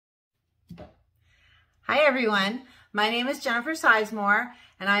Hi everyone, my name is Jennifer Sizemore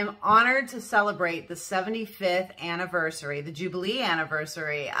and I'm honored to celebrate the 75th anniversary, the Jubilee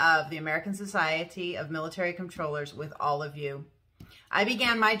anniversary of the American Society of Military Controllers with all of you. I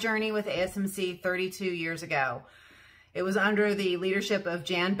began my journey with ASMC 32 years ago. It was under the leadership of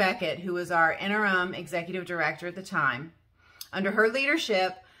Jan Beckett, who was our interim executive director at the time. Under her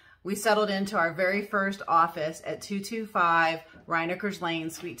leadership, we settled into our very first office at 225 Reinekers Lane,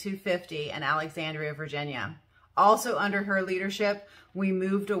 Suite 250 in Alexandria, Virginia. Also under her leadership, we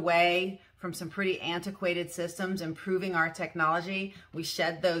moved away from some pretty antiquated systems, improving our technology. We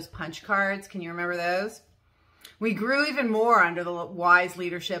shed those punch cards. Can you remember those? We grew even more under the wise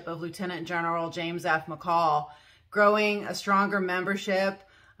leadership of Lieutenant General James F. McCall, growing a stronger membership.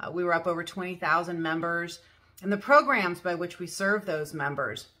 We were up over 20,000 members, and the programs by which we serve those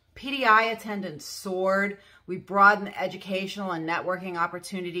members. PDI attendance soared. We broadened the educational and networking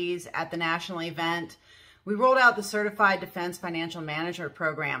opportunities at the national event. We rolled out the Certified Defense Financial Manager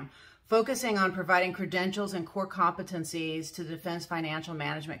program, focusing on providing credentials and core competencies to the defense financial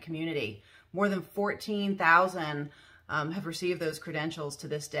management community. More than 14,000 have received those credentials to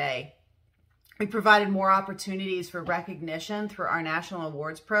this day. We provided more opportunities for recognition through our National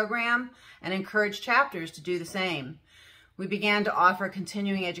Awards program and encouraged chapters to do the same. We began to offer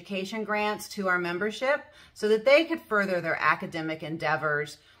continuing education grants to our membership so that they could further their academic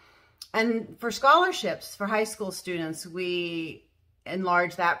endeavors. And for scholarships for high school students, we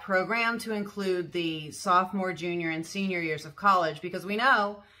enlarged that program to include the sophomore, junior, and senior years of college, because we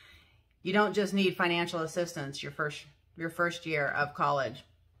know you don't just need financial assistance your first year of college.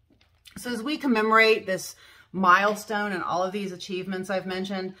 So as we commemorate this milestone and all of these achievements I've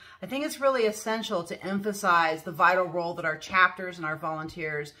mentioned, I think it's really essential to emphasize the vital role that our chapters and our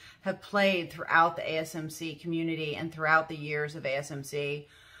volunteers have played throughout the ASMC community and throughout the years of ASMC.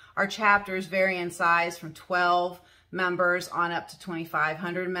 Our chapters vary in size from 12 members on up to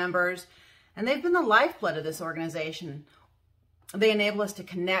 2,500 members, and they've been the lifeblood of this organization. They enable us to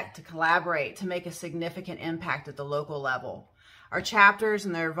connect, to collaborate, to make a significant impact at the local level. Our chapters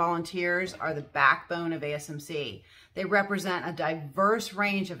and their volunteers are the backbone of ASMC. They represent a diverse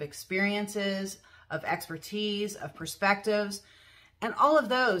range of experiences, of expertise, of perspectives, and all of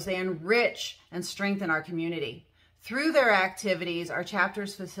those, they enrich and strengthen our community. Through their activities, our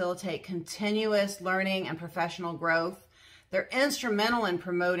chapters facilitate continuous learning and professional growth. They're instrumental in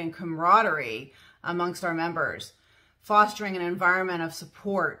promoting camaraderie amongst our members, fostering an environment of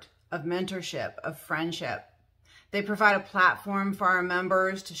support, of mentorship, of friendship. They provide a platform for our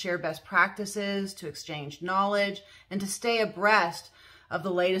members to share best practices, to exchange knowledge, and to stay abreast of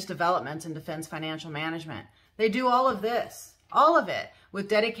the latest developments in defense financial management. They do all of this, all of it, with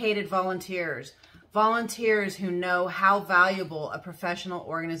dedicated volunteers, volunteers who know how valuable a professional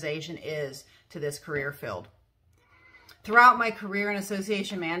organization is to this career field. Throughout my career in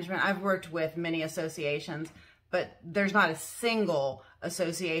association management, I've worked with many associations, but there's not a single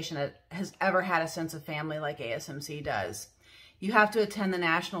association that has ever had a sense of family like ASMC does. You have to attend the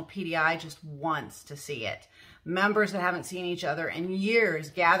National PDI just once to see it. Members that haven't seen each other in years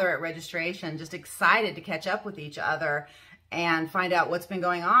gather at registration, just excited to catch up with each other and find out what's been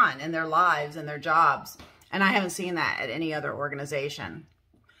going on in their lives and their jobs. And I haven't seen that at any other organization.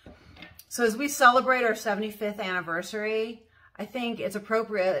 So as we celebrate our 75th anniversary, I think it's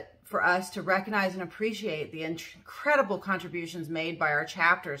appropriate for us to recognize and appreciate the incredible contributions made by our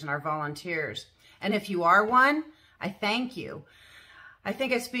chapters and our volunteers. And if you are one, I thank you. I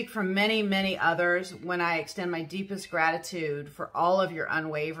think I speak for many, many others when I extend my deepest gratitude for all of your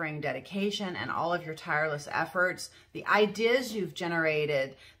unwavering dedication and all of your tireless efforts, the ideas you've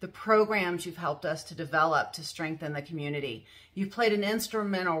generated, the programs you've helped us to develop to strengthen the community. You've played an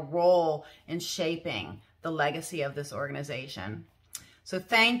instrumental role in shaping the legacy of this organization. So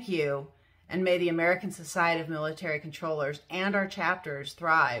thank you, and may the American Society of Military Controllers and our chapters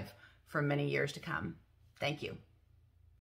thrive for many years to come. Thank you.